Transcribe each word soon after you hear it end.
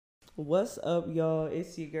What's up, y'all?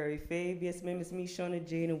 It's your girl Fave. Yes, ma'am, it's me, Shauna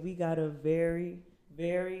Jade, and we got a very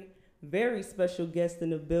special guest in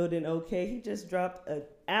the building. Okay, he just dropped an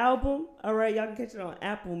album. All right, y'all can catch it on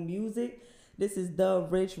Apple Music. This is the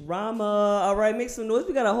Rich Rama. All right, make some noise.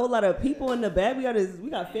 We got a whole lot of people in the back. We got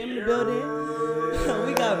family in the building.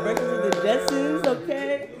 We got Breakfast with the Jetsons.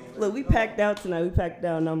 Okay, look, we packed out tonight. We packed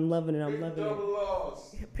out, and I'm loving it. I'm loving it.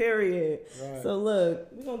 Period. Right. So look,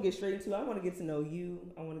 we're gonna get straight into it. I want to get to know you.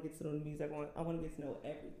 I want to get to know the music. I want to get to know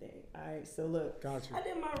everything. All right. So look, Gotcha. I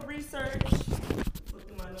did my research. Looked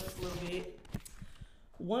at my notes a little bit.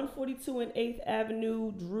 142 and 8th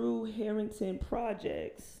Avenue, Drew Harrington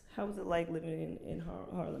Projects. How was it like living in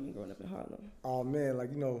Harlem and growing up in Harlem? Oh man,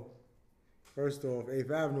 like first off, 8th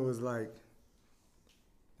Avenue is like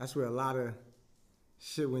that's where a lot of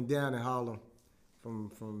shit went down in Harlem,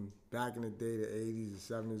 from back in the day, the 80s,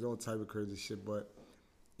 the 70s, all type of crazy shit. But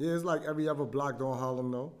yeah, it's like every other block on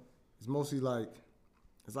Harlem though. It's mostly like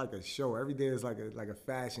it's like a show. Every day is like a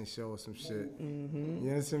fashion show or some shit. Mm-hmm.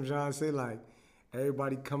 You know what I'm trying to say? Like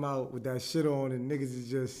everybody come out with that shit on, and niggas is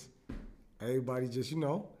just everybody just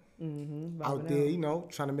Mm-hmm. out there,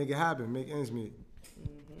 trying to make it happen, make ends meet.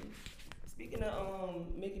 Mm-hmm. Speaking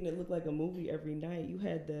of making it look like a movie every night, you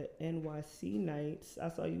had the NYC nights. I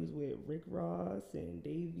saw you was with Rick Ross and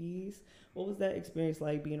Davies. What was that experience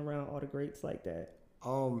like being around all the greats like that?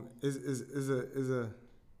 Is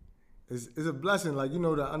a blessing,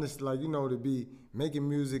 to be making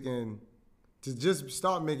music and to just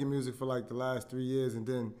start making music for like the last 3 years, and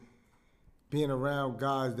then being around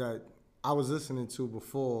guys that I was listening to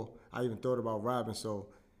before I even thought about rapping. So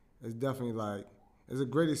it's definitely it's a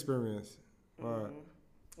great experience. Mm-hmm.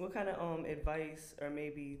 What kind of advice or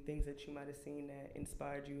maybe things that you might have seen that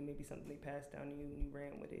inspired you, maybe something they passed down to you and you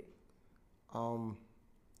ran with it?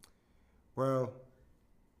 Well,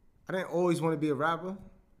 I didn't always want to be a rapper.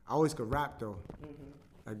 I always could rap though. Mm-hmm.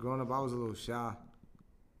 Like growing up, I was a little shy.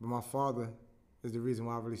 But my father is the reason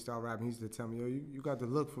why I really started rapping. He used to tell me, yo, you got the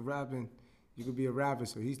look for rapping. You could be a rapper.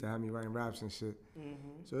 So he used to have me writing raps and shit.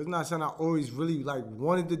 Mm-hmm. So it's not something I always really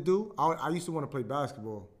wanted to do. I used to want to play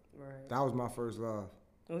basketball. Right. That was my first love.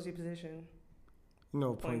 What was your position?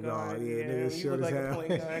 Point guard. Yeah, Yeah, nigga you short look as like hell. a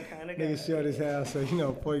point guard kind of guy. Nigga short as hell,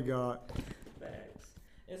 so point guard. Facts.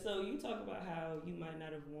 And so you talk about how you might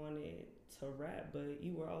not have wanted to rap, but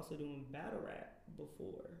you were also doing battle rap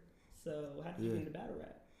before. So how did you get into battle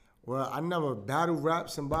rap? Well, I never battle rap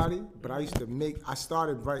somebody, but I used to I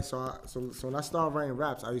started write. So when I started writing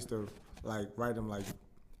raps, I used to write them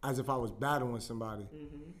as if I was battling somebody.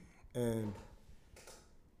 Mm-hmm. And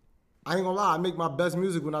I ain't gonna lie, I make my best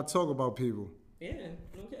music when I talk about people. Yeah,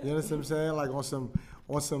 okay. You understand what I'm saying? Like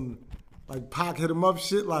on some Pac hit 'em up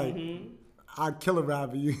shit. I kill a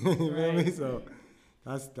rapper. You feel me? So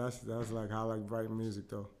that's like how I like writing music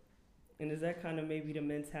though. And is that kind of maybe the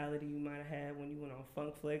mentality you might have had when you went on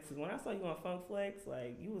Funk Flex? Because when I saw you on Funk Flex,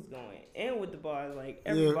 you was going in with the bars.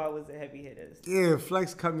 Everybody was the heavy hitters. Yeah,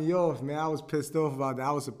 Flex cut me off, man. I was pissed off about that.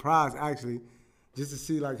 I was surprised, actually, just to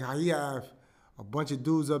see, how he have a bunch of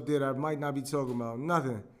dudes up there that might not be talking about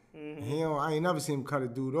nothing. Mm-hmm. I ain't never seen him cut a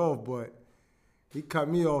dude off, but he cut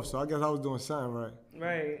me off, so I guess I was doing something right.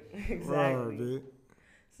 Right, exactly. Dude.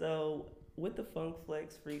 So with the Funk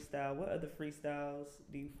Flex freestyle, what other freestyles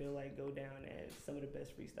do you feel like go down as some of the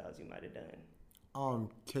best freestyles you might have done?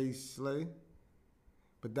 K Slay.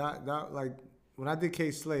 But that when I did K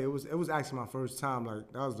Slay, it was actually my first time.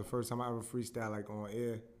 That was the first time I ever freestyle on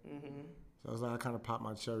air. Mm-hmm. So I was I kind of popped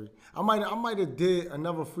my cherry. I might have did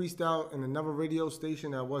another freestyle in another radio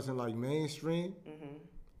station that wasn't mainstream. Mm-hmm.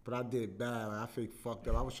 But I did bad. I fake fucked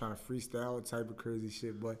up. I was trying to freestyle all type of crazy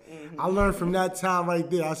shit. But I learned from that time right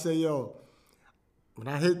there. I say, yo, when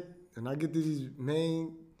I hit and I get to these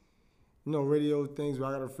main, radio things where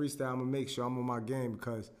I got to freestyle, I'm going to make sure I'm on my game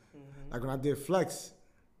because, when I did Flex,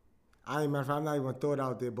 I'm not even throw it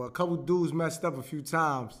out there, but a couple dudes messed up a few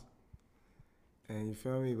times. And you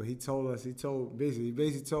feel me? But he basically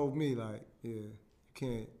told me, you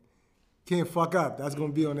can't fuck up. That's going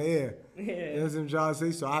to be on the air. Yeah. You know what I'm trying to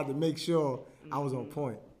say? So I had to make sure I was on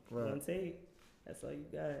point. Right. On tape. That's all you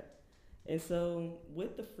got. And so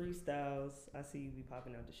with the freestyles, I see you be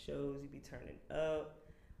popping out the shows, you be turning up.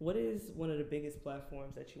 What is one of the biggest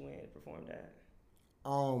platforms that you went and performed at?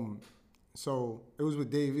 So it was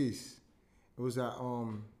with Dave East. It was at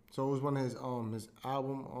so it was one of his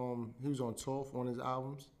album. He was on tour for one of his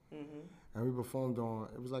albums. Mm-hmm. And we performed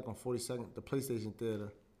it was on 42nd, the PlayStation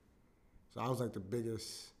Theater. So I was the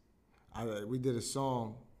biggest. We did a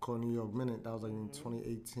song called New York Minute. That was in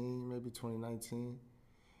 2018, maybe 2019.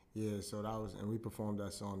 Yeah, so that was, and we performed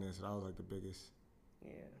that song there. So that was the biggest.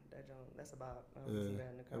 Yeah, that's about. Yeah,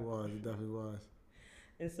 it was. He definitely was.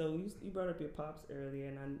 And so you brought up your pops earlier,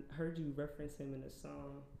 and I heard you reference him in a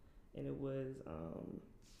song, and it was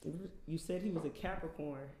you said he was a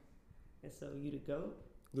Capricorn, and so you the goat.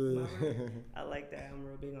 Yeah. I like that. I'm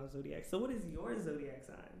real big on zodiac. So what is your zodiac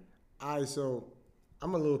sign? Alright, so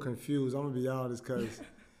I'm a little confused. I'm gonna be honest, cause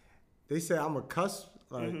they say I'm a cusp,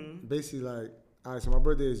 like basically like. Alright, so my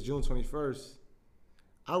birthday is June 21st.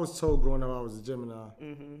 I was told growing up I was a Gemini.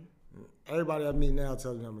 Mm-hmm. Everybody I meet now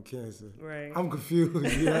tells me I'm a Cancer. Right. I'm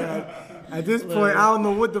confused. Yeah. At this point, I don't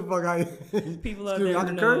know what the fuck I am. People out there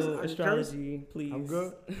who know astrology, please. I'm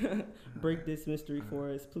good. Break this mystery for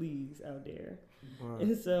us, please, out there. Right.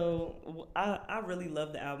 And so I really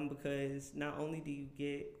love the album because not only do you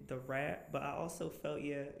get the rap, but I also felt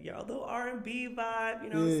your little R&B vibe. You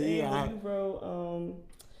know what I'm saying? Yeah, when you wrote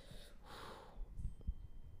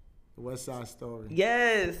West Side Story.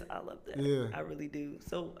 Yes, I love that. Yeah. I really do.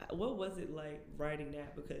 So what was it like writing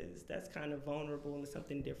that? Because that's kind of vulnerable and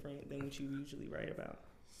something different than what you usually write about.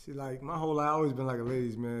 See, like, my whole life, I always been like a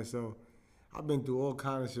ladies' man, so I've been through all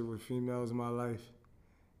kind of shit with females in my life.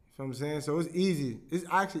 You know what I'm saying? So it's easy. It's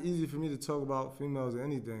actually easy for me to talk about females or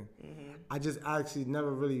anything. Mm-hmm. I just actually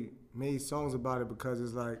never really made songs about it because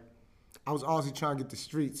it's like, I was honestly trying to get the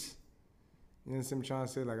streets. You know what I'm trying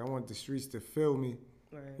to say? Like, I want the streets to feel me.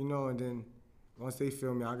 Right. You know, and then once they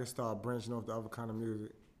feel me, I can start branching off the other kind of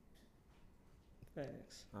music.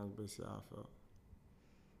 Thanks. That's basically how I felt.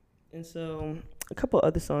 And so, a couple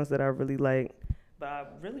other songs that I really like, but I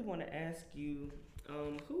really want to ask you,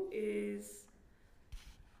 who is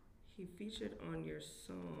he featured on your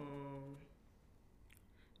song,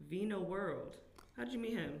 Vino World? How did you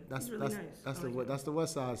meet him? He's really nice. That's the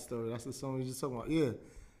West Side Story. That's the song we just talking about. Yeah.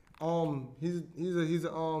 He's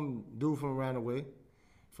a dude from around the way.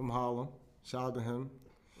 From Harlem, shout out to him.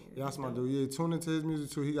 Yeah, that's my dude. Yeah, tune into his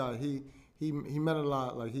music too. He met a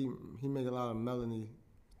lot. Like he make a lot of melody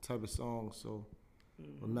type of songs. So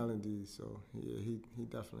with melodies. So yeah, he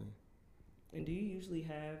definitely. And do you usually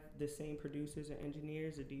have the same producers or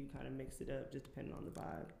engineers, or do you kind of mix it up just depending on the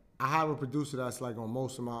vibe? I have a producer that's like on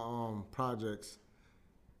most of my projects,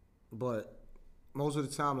 but most of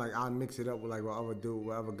the time like I mix it up with like with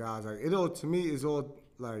other guys. Like it all to me is all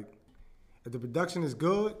like. If the production is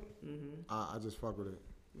good, I just fuck with it.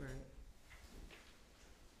 Right.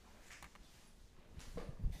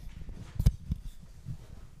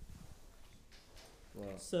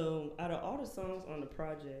 Wow. So, out of all the songs on the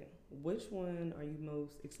project, which one are you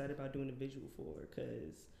most excited about doing a visual for?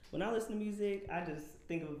 Because when I listen to music, I just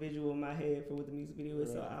think of a visual in my head for what the music video is.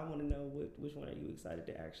 Right. So, I want to know which one are you excited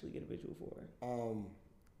to actually get a visual for?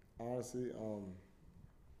 Honestly,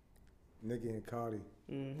 Nicki and Cardi.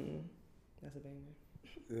 Mm-hmm. That's a banger.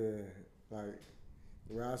 Yeah, like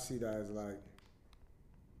the way I see that is like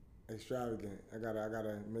extravagant. I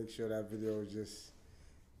gotta make sure that video is just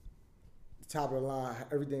the top of the line,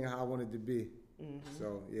 everything how I want it to be. Mm-hmm.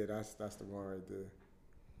 So yeah, that's the one right there.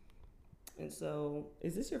 And so,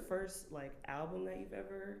 is this your first like album that you've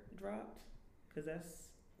ever dropped? Cause it's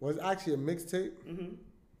actually a mixtape. Mm-hmm.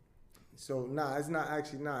 So it's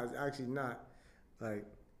actually not. Like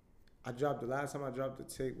the last time I dropped the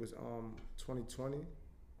tape was 2020,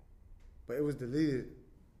 but it was deleted.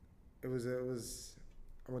 It was I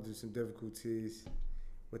went through some difficulties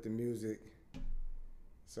with the music,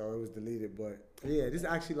 so it was deleted. But yeah, this is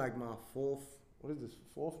actually like my fourth. What is this?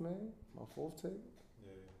 Fourth, man? My fourth tape.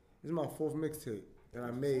 Yeah. This is my fourth mixtape that I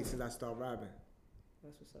made since I started rapping.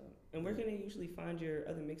 That's what's up. And where can they usually find your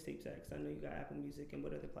other mixtapes at? Because I know you got Apple Music, and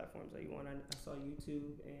what other platforms are you on? I saw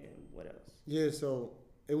YouTube, and what else? Yeah, so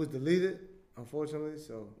it was deleted, unfortunately,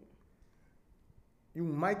 so you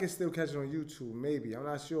might can still catch it on YouTube, maybe. I'm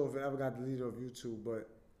not sure if it ever got deleted off YouTube, but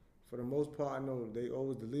for the most part, I know they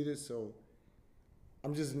always delete it, so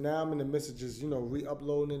I'm in the midst of just,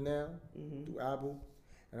 re-uploading it now through Apple.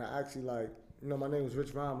 And I actually my name was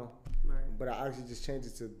Rich Rama, right. But I actually just changed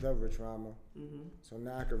it to The Rich Rama. Mm-hmm. So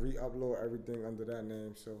now I can re-upload everything under that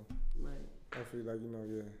name, so right. Hopefully, I'll be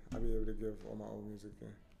able to give all my old music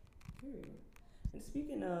there. Period. And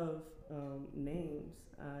speaking of names,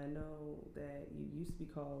 I know that you used to be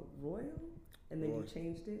called Royal, and then you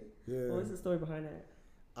changed it. Yeah. What was the story behind that?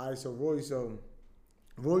 All right, so Roy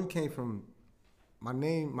came from my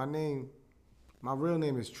real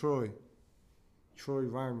name is Troy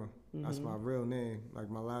Reimer. Mm-hmm. That's my real name, like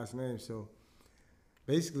my last name. So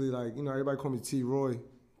basically, everybody call me T Royal.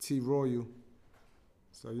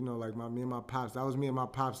 So me and my pops. That was me and my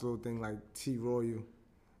pops' little thing, like T Royal.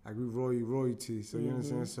 Like we royalty, so you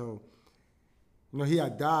understand? So, he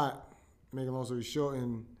had died, making a long story short,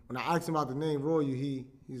 and when I asked him about the name Royal,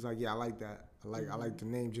 he's like, yeah, I like that. I like the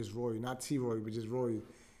name just Royal, not T Royal, but just Royal.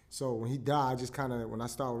 So when he died, I just kind of, when I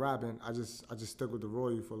started rapping, I just stuck with the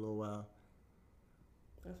Royal for a little while.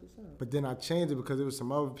 That's what's up. But then I changed it because there was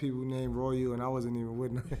some other people named Royal, and I wasn't even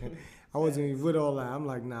with them. I wasn't even with all that. I'm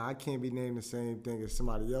like, nah, I can't be named the same thing as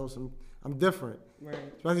somebody else. I'm different. Right.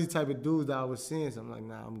 Especially the type of dudes that I was seeing. So I'm like,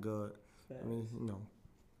 nah, I'm good. Facts. I mean,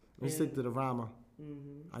 let me stick to the rhymer.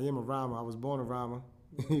 Mm-hmm. I am a rhymer. I was born a rhymer.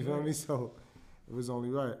 You feel me? So it was only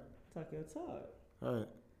right. Talk your talk. All right.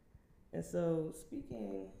 And so,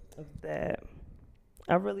 speaking of that,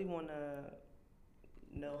 I really want to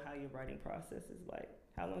know how your writing process is like.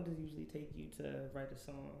 How long does it usually take you to write a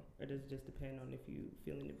song, or does it just depend on if you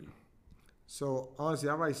feeling the beat? So honestly,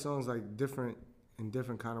 I write songs like in different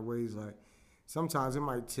kind of ways. Like sometimes it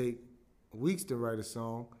might take weeks to write a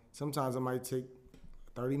song. Sometimes it might take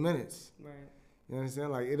 30 minutes. Right. You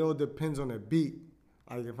understand? Like it all depends on the beat.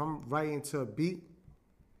 Like if I'm writing to a beat,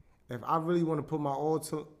 if I really want to put my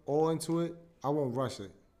all into it, I won't rush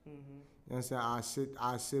it. Mm-hmm. You understand?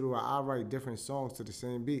 I sit or I write different songs to the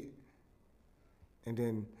same beat. And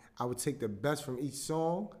then I would take the best from each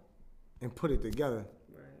song and put it together.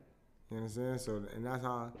 Right. You understand? So, and that's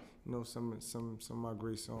how some of my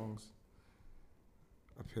great songs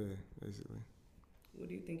appear, basically. What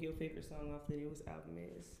do you think your favorite song off the newest album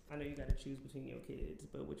is? I know you got to choose between your kids,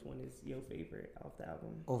 but which one is your favorite off the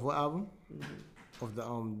album? Of what album? Mm-hmm. Of the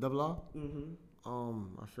Double R?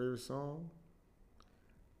 Mm-hmm. My favorite song,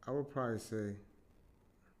 I would probably say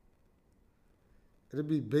it'd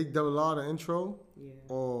be Big Double R, the intro, Yeah.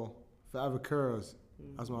 or Forever Curls.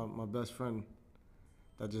 Mm-hmm. That's my best friend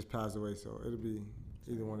that just passed away, so it'll be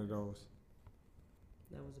either one of those.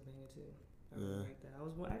 That was a banger too. I Yeah. really like that. I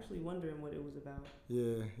was actually wondering what it was about.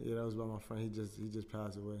 Yeah, that was about my friend. He just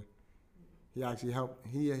passed away. He actually helped.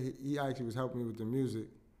 He actually was helping me with the music,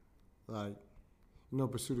 like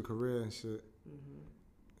pursue the career and shit. Mm-hmm.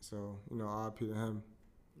 So RIP to him.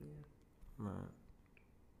 Yeah. Right.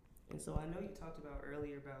 And so I know you talked about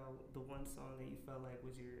earlier about the one song that you felt like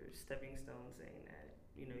was your stepping stone, saying that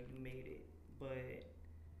you made it. But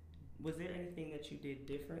was there anything that you did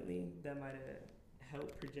differently that might have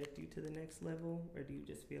helped project you to the next level, or do you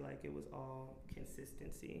just feel like it was all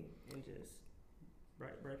consistency and just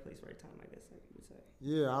right place, right time? I guess like you would say.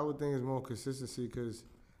 Yeah, I would think it's more consistency because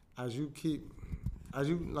the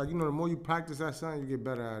more you practice that something, you get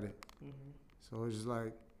better at it. Mm-hmm. So it's just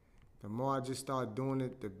like the more I just start doing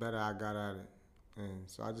it, the better I got at it. And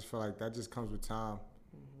so I just feel like that just comes with time.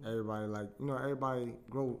 Mm-hmm. Everybody everybody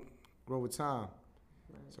grow with time.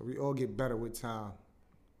 Right. So we all get better with time.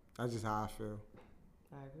 That's just how I feel.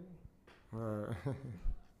 I agree. Right.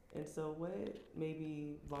 And so what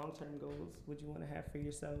maybe long-term goals would you want to have for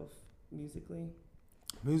yourself musically?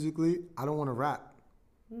 Musically, I don't want to rap.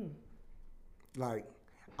 Hmm. Like,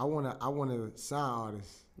 I wanna sign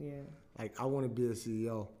artists. Yeah. Like, I want to be a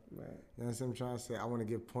CEO. Right. You know what I'm trying to say? I want to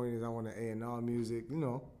give pointers. I want to A&R music. I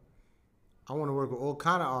want to work with all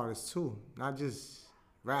kind of artists too, not just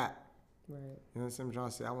rap. Right. You know what I'm trying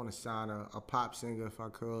to say? I want to sign a pop singer if I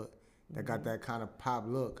could that got that kind of pop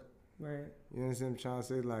look. Right. You know what I'm trying to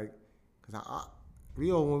say? Like, cause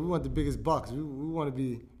we want the biggest bucks. We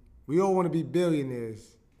all want to be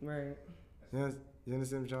billionaires. Right. You understand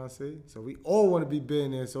what I'm trying to say? So we all want to be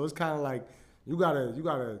billionaires. So it's kind of like you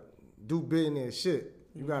gotta do billionaire shit.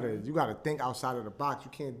 You gotta think outside of the box.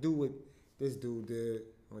 You can't do what this dude did,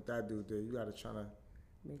 what that dude did. You gotta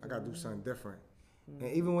I gotta do something different. Mm-hmm.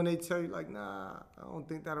 And even when they tell you like, nah, I don't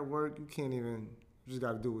think that'll work, you can't even. You just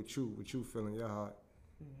gotta do what you feel in your heart,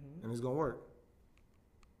 and it's gonna work.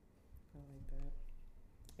 I like that.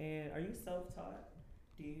 And are you self-taught?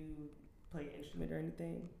 Do you play an instrument or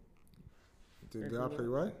anything? Did I play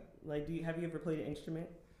what? Like, have you ever played an instrument?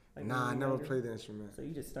 Like nah, I never played the instrument. So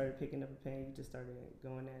you just started picking up a pen, you just started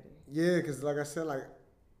going at it? Yeah, because like I said, like,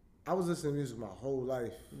 I was listening to music my whole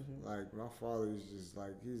life. Mm-hmm. Like, my father was just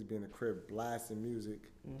like, he's been in the crib blasting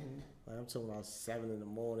music. Mm-hmm. Like, I'm talking about 7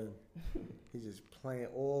 a.m. He's just playing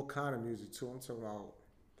all kind of music too. I'm talking about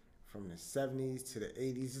from the 70s to the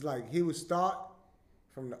 80s. It's like he would start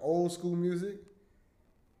from the old school music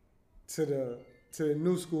to the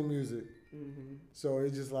new school music. Mm-hmm. So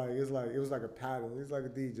it was like a pattern. It's like a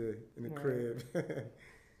DJ in the crib.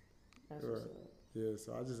 That's what's up. Yeah,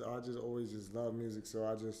 so I just always just love music. So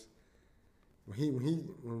I just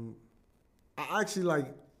when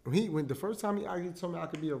the first time he actually told me I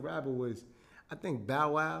could be a rapper was, I think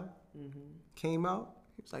Bow Wow came out.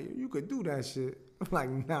 He was like, yo, you could do that shit. I'm like,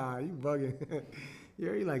 nah, you bugging.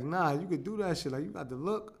 Yeah, he like, nah, you could do that shit. Like, you got the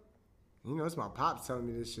look. It's my pops telling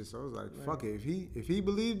me this shit. So I was like, fuck it. If he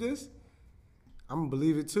believed this, I'm gonna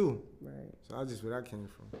believe it too. Right. So that's just where that came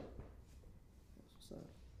from. That's what's up.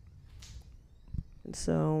 And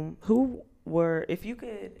so, if you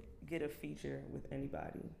could get a feature with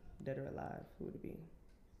anybody, dead or alive, who would it be?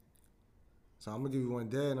 So I'm gonna give you one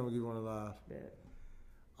dead and I'm gonna give you one alive. Dead.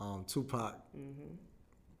 Tupac. Mm-hmm.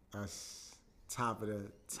 That's top of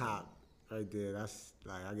the top right there. That's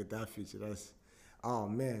like I get that feature. That's oh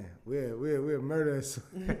man, we're murderous.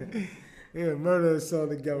 We're murderous song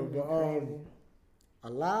together. But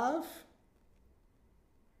alive,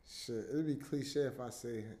 shit, it'd be cliche if I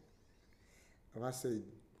say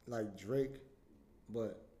like Drake,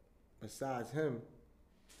 but besides him,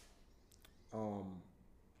 I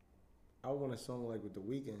want a song like with The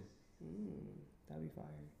Weeknd. That'd be fire.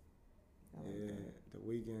 The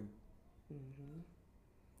Weeknd.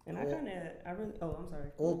 And I'm sorry.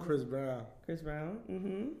 Or Chris Brown. Chris Brown.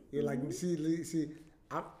 Yeah, like see,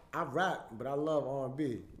 I rap, but I love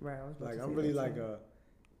R&B. Right. Like I'm really like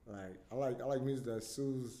I like music that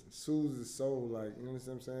soothes the soul. Like you know what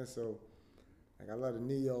I'm saying. So like I love the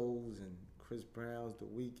Neos and Chris Browns, The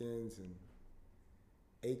Weeknds, and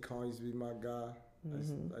Akon used to be my guy. I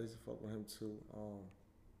used to fuck with him too.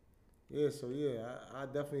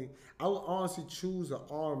 I would honestly choose an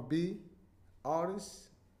R&B artist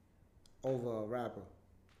over a rapper.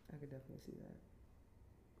 I could definitely see that.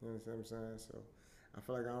 You know what I'm saying? So I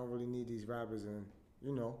feel like I don't really need these rappers, and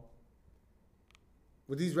you know,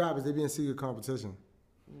 with these rappers, they be in secret competition.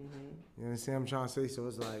 You understand what I'm trying to say? So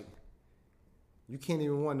it's like you can't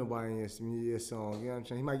even want nobody in your song. You know what I'm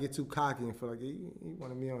saying? He might get too cocky and feel like he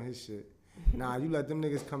wanted me on his shit. Nah, you let them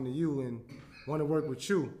niggas come to you and want to work with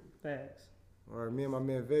you. Facts. Or me and my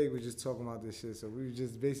man Vague were just talking about this shit, so we were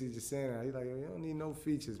just basically just saying that. He's like, you don't need no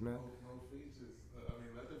features, man. No features. I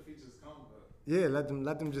mean, let the features come, but yeah, let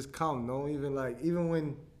them just come. No, even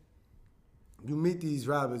when you meet these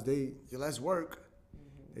rappers, let's work.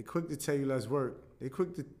 They quick to tell you let's work. They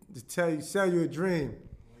quick to sell you a dream.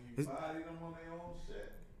 when you body them on their own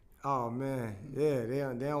shit. Oh man, yeah, they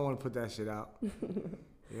don't want to put that shit out.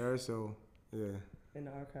 Yeah, so yeah. In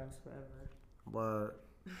the archives forever. Word.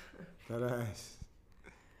 That ass.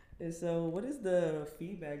 And so, what has the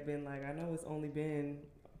feedback been like? I know it's only been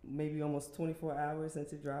maybe almost 24 hours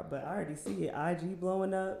since it dropped, but I already see it. IG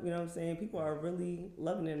blowing up, you know what I'm saying? People are really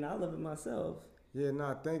loving it, and I love it myself. Yeah,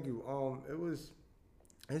 nah, thank you.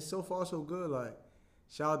 It's so far so good. Like,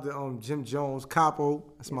 shout out to Jim Jones, Capo.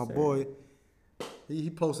 That's Yes, my sir. boy. He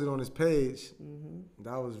posted on his page.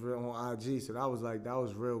 That was real on IG, so that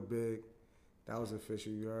was real big. That was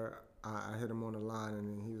official. You heard? I hit him on the line, and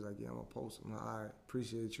then he was like, "Yeah, I'm gonna post." I'm like, "All right,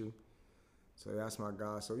 appreciate you." So that's my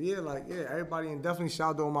guy. So everybody, and definitely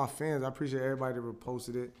shout out to all my fans. I appreciate everybody that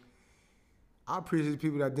reposted it. I appreciate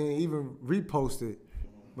people that didn't even repost it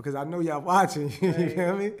because I know y'all watching. You Right.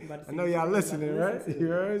 feel me? About to I know see y'all you listening, about to right? listen to You it.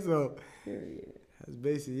 heard? So Period. that's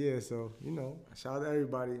basically So shout out to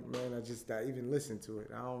everybody, man. That even listened to it.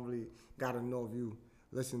 I don't really gotta know if you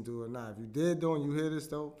listened to it or not. If you did though, and you hear this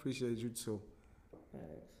though, appreciate you too.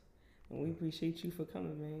 Facts. And we appreciate you for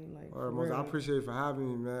coming, man. Like, Or for most, I real. appreciate you for having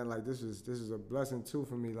me, man. Like this is a blessing too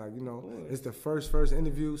for me. Like course. it's the first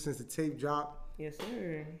interview since the tape dropped. Yes,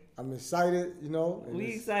 sir. I'm excited, and We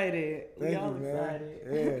it's- excited. We Thank all you, man. excited.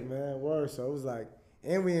 Yeah, man. Word. So it was like,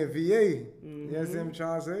 and we in VA. You know what I'm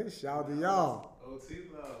trying to say? Shout out to y'all. OT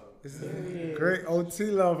love. This Period. is great OT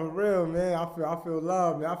love for real, man. I feel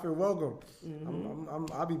love, man. I feel welcome.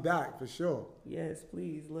 I'll be back for sure. Yes,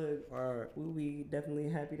 please. Look, Word. we'll be definitely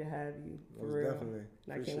happy to have you. For Most real. definitely. And I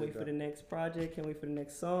can't Appreciate wait for that. the next project. Can't wait for the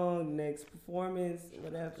next song, next performance,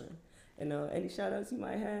 whatever. And any shout outs you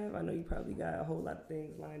might have? I know you probably got a whole lot of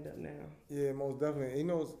things lined up now. Yeah, most definitely. You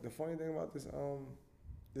know, the funny thing about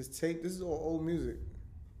this tape, this is all old music.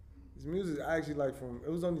 This music is actually like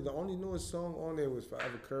the only newest song on there was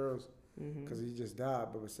Forever Curls because he just died.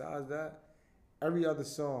 But besides that, every other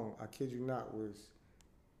song, I kid you not, was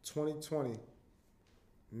 2020,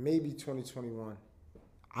 maybe 2021.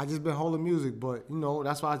 I just been holding music, but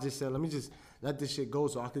that's why I just said, let me just let this shit go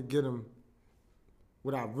so I could get him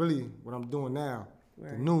what I'm doing now,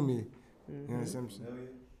 Right. the new me. You know what I'm saying?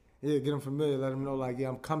 Yeah, get them familiar. Let them know, like, yeah,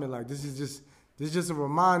 I'm coming. Like, this is just a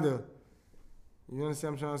reminder. You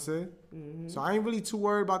understand what I'm trying to say? So I ain't really too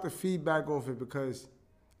worried about the feedback off it because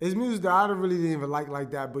it's music that I really didn't even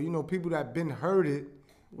like that. But people that been heard it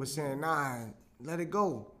was saying, nah, let it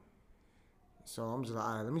go. So I'm just like,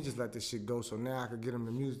 all right, let me just let this shit go. So now I can get them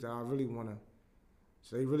the music that I really wanna.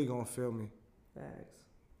 So they really gonna feel me. Facts.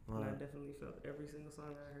 And I Right. definitely felt every single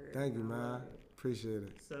song I heard. Thank you, I man. love it. Appreciate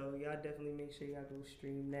it. So y'all definitely make sure y'all go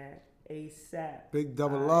stream that ASAP. Big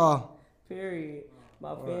double Alright. law. Period. My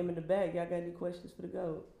Alright. fam in the back, y'all got any questions for the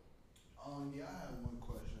GOAT? Yeah, I have one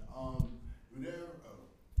question.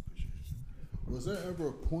 Was there ever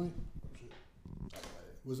a point?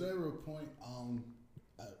 Was there ever a point,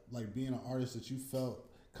 like being an artist, that you felt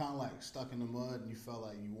kind of like stuck in the mud and you felt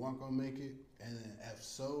like you weren't gonna make it? And then, if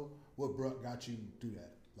so, what got you through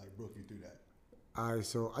that? Like broke you through that? All right,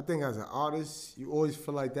 so I think as an artist, you always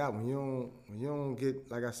feel like that when you don't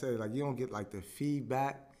get, like I said, like you don't get like the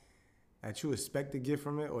feedback that you expect to get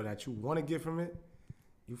from it or that you want to get from it.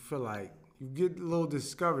 You feel like you get a little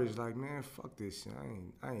discouraged, like, man, fuck this shit.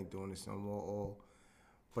 I ain't doing this no more.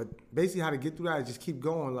 But basically, how to get through that is just keep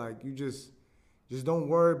going. Like you just don't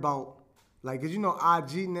worry about, like, 'cause you know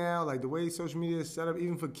IG now, like the way social media is set up,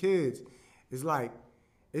 even for kids, it's like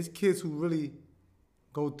it's kids who really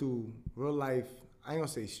go through real life. I ain't gonna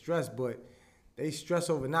say stress, but they stress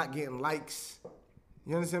over not getting likes.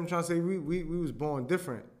 You understand what I'm trying to say? We was born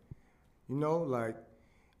different. You know, like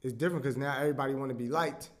it's different because now everybody want to be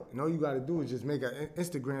liked, and all you got to do is just make an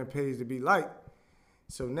Instagram page to be liked.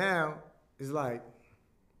 So now it's like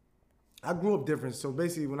I grew up different. So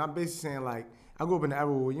basically, when I'm basically saying like I grew up in the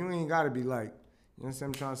era where you ain't got to be liked. You understand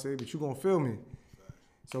what I'm trying to say? But you gonna feel me.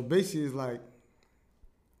 So basically, it's like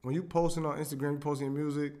when you posting on Instagram, you posting your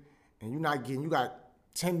music, and you're not getting, you got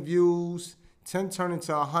 10 views, 10 turn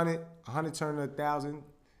into 100, 100 turn to 1,000,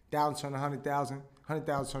 1,000 turn to 100,000,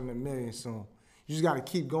 100,000 turn to 1,000,000 soon. You just gotta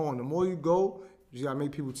keep going. The more you go, you just gotta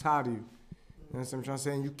make people tired of you. You know what I'm trying to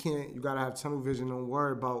say? You gotta have tunnel vision. Don't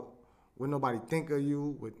worry about what nobody think of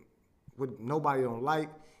you, what nobody don't like,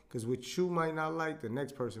 because what you might not like, the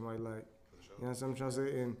next person might like. You know what I'm trying to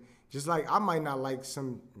say? And just like I might not like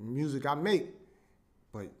some music I make,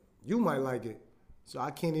 but you might like it. So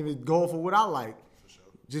I can't even go for what I like. Sure.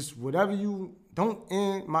 Just whatever you don't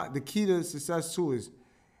end. The key to success too is,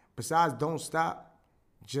 besides don't stop,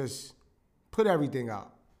 just put everything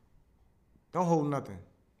out. Don't hold nothing.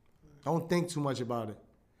 Don't think too much about it.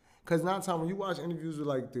 Cause 9 times when you watch interviews with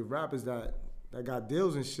like the rappers that got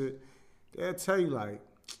deals and shit, they'll tell you like,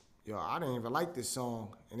 yo, I didn't even like this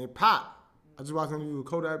song, and it popped. I just watched an interview with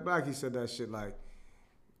Kodak Black. He said that shit like,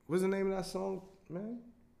 what's the name of that song, man?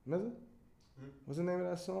 Miller? What's the name of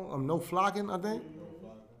that song? No Flocking, I think. No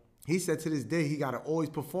Flocking. He said to this day he gotta always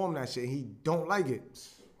perform that shit. He don't like it.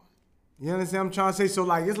 You understand what I'm trying to say? So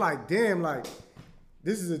like it's like damn, like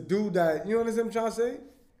this is a dude that you understand what I'm trying to say?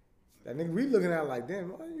 That nigga we looking at like damn,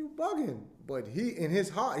 why are you bugging? But he in his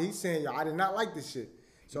heart he's saying yo, I did not like this shit.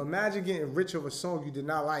 So imagine getting rich of a song you did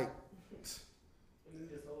not like. You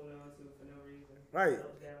just holding on to it for no reason. Right.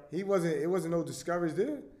 Self-doubt. It wasn't no discouraged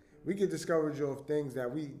there. We get discouraged of things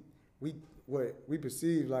that we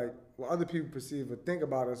perceive, like what other people perceive or think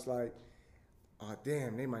about us like, oh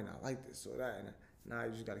damn, they might not like this or that. And nah,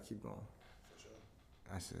 you just gotta keep going. For sure.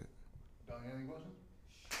 That's it. Don, you have any questions?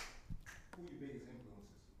 Who your biggest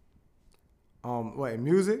influences? What, in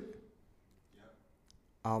music?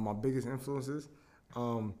 Yeah. My biggest influences.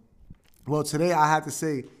 Well, today I have to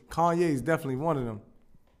say Kanye is definitely one of them.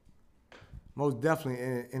 Most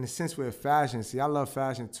definitely, in the sense with fashion. See, I love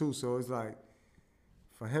fashion too, so it's like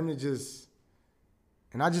for him to just,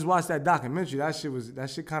 and I just watched that documentary. That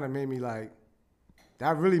shit kind of made me like,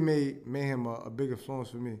 that really made him a big influence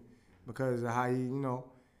for me because of how he, you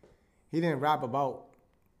know, he didn't rap about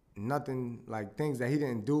nothing like things that he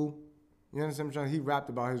didn't do. You understand what I'm saying? He rapped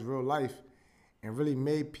about his real life and really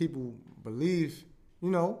made people believe, you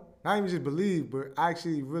know, not even just believe, but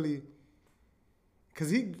actually really. Cause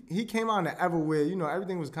he came out in the era where, you know,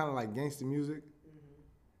 everything was kind of like gangster music,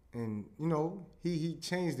 and you know he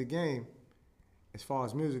changed the game as far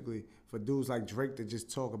as musically for dudes like Drake to just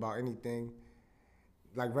talk about anything,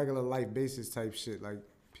 like regular life basis type shit. Like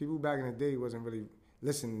people back in the day wasn't really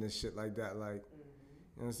listening to shit like that. Like you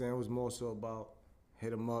know what I'm saying? It was more so about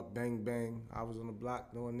hit 'em up, bang bang. I was on the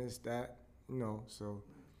block doing this that, you know. So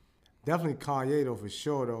definitely Kanye though for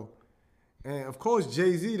sure though, and of course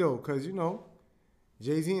Jay-Z though, cause you know.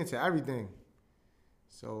 Jay-Z into everything.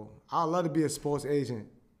 So I'd love to be a sports agent.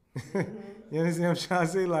 You understand what I'm trying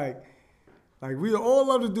to say? Like we all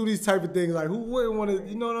love to do these type of things. Like who wouldn't want to,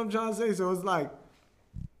 you know what I'm trying to say? So it's like,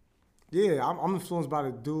 yeah, I'm influenced by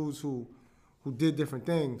the dudes who did different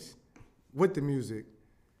things with the music.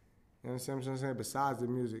 You understand what I'm saying? Besides the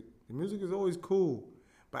music is always cool.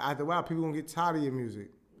 But after a while, people gonna get tired of your music.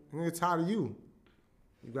 They're gonna get tired of you.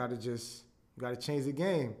 You gotta change the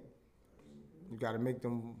game. You got to make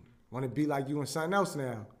them want to be like you and something else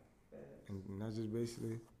now. And that's just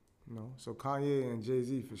basically, you know. So Kanye and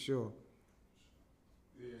Jay-Z for sure.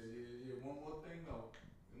 Yeah. One more thing though.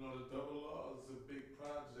 You know, the Double Law is a big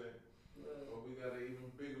project, but we got an even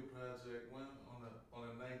bigger project. When on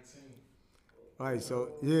the 19th. Right.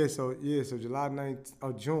 So July 9th,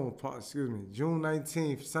 June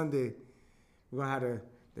 19th, Sunday, we're gonna have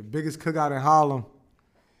the biggest cookout in Harlem.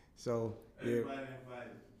 So yeah. Everybody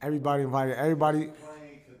invited. Everybody invited. Everybody.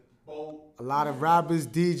 Plane, could boat. A lot of rappers,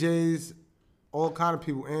 DJs, all kind of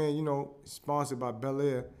people, and you know, sponsored by Bel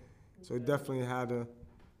Air. So it definitely had the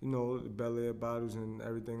Bel Air bottles and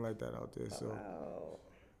everything like that out there. So Wow.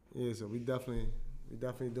 yeah, so we definitely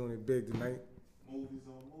doing it big tonight. Movies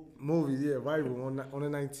on movies. Movies, yeah, right, on the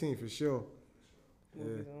 19th for sure.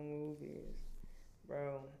 Movies on movies.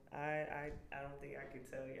 Bro, I don't think I can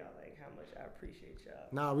tell y'all like how much I appreciate y'all.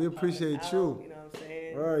 Nah, we appreciate Coming you. out, you know what I'm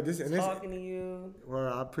saying? Word, this Talking to you.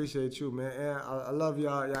 Well, I appreciate you, man. And I love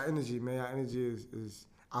y'all energy, man. Y'all energy is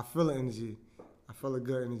I feel the energy. I feel a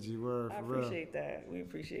good energy. Word, I for real. appreciate that. We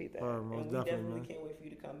appreciate that. Word, most and we definitely, man. can't wait for you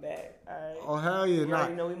to come back. All right. Oh, hell yeah. You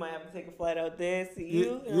already know we might have to take a flight out there, see you. Yeah, You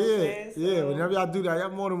know what I'm saying? yeah. So, Whenever y'all do that, y'all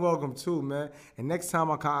more than welcome too, man. And next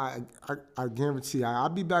time I guarantee I'll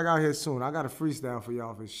be back out here soon. I got a freestyle for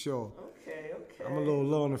y'all for sure. Okay. I'm a little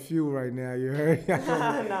low on the fuel right now. You heard? Nah,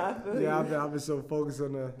 I feel Yeah, you. I've been so focused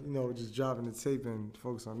on the, just dropping the tape and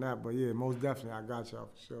focus on that. But yeah, most definitely, I got y'all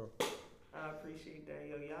for sure. I appreciate that.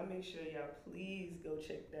 Yo, y'all make sure y'all please go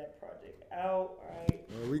check that project out. All right.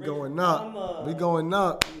 Well, we Rich going up. Mama. We going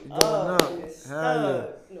up. We going up. And it's Hell yeah.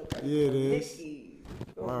 studs. You know, Yeah, it is. Nikki.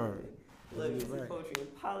 Word. Look, Yeah, this is right. Poetry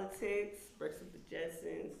and Politics. Breakfast with the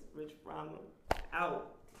Jetsons. Rich Rama.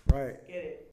 Out. Right. Get it.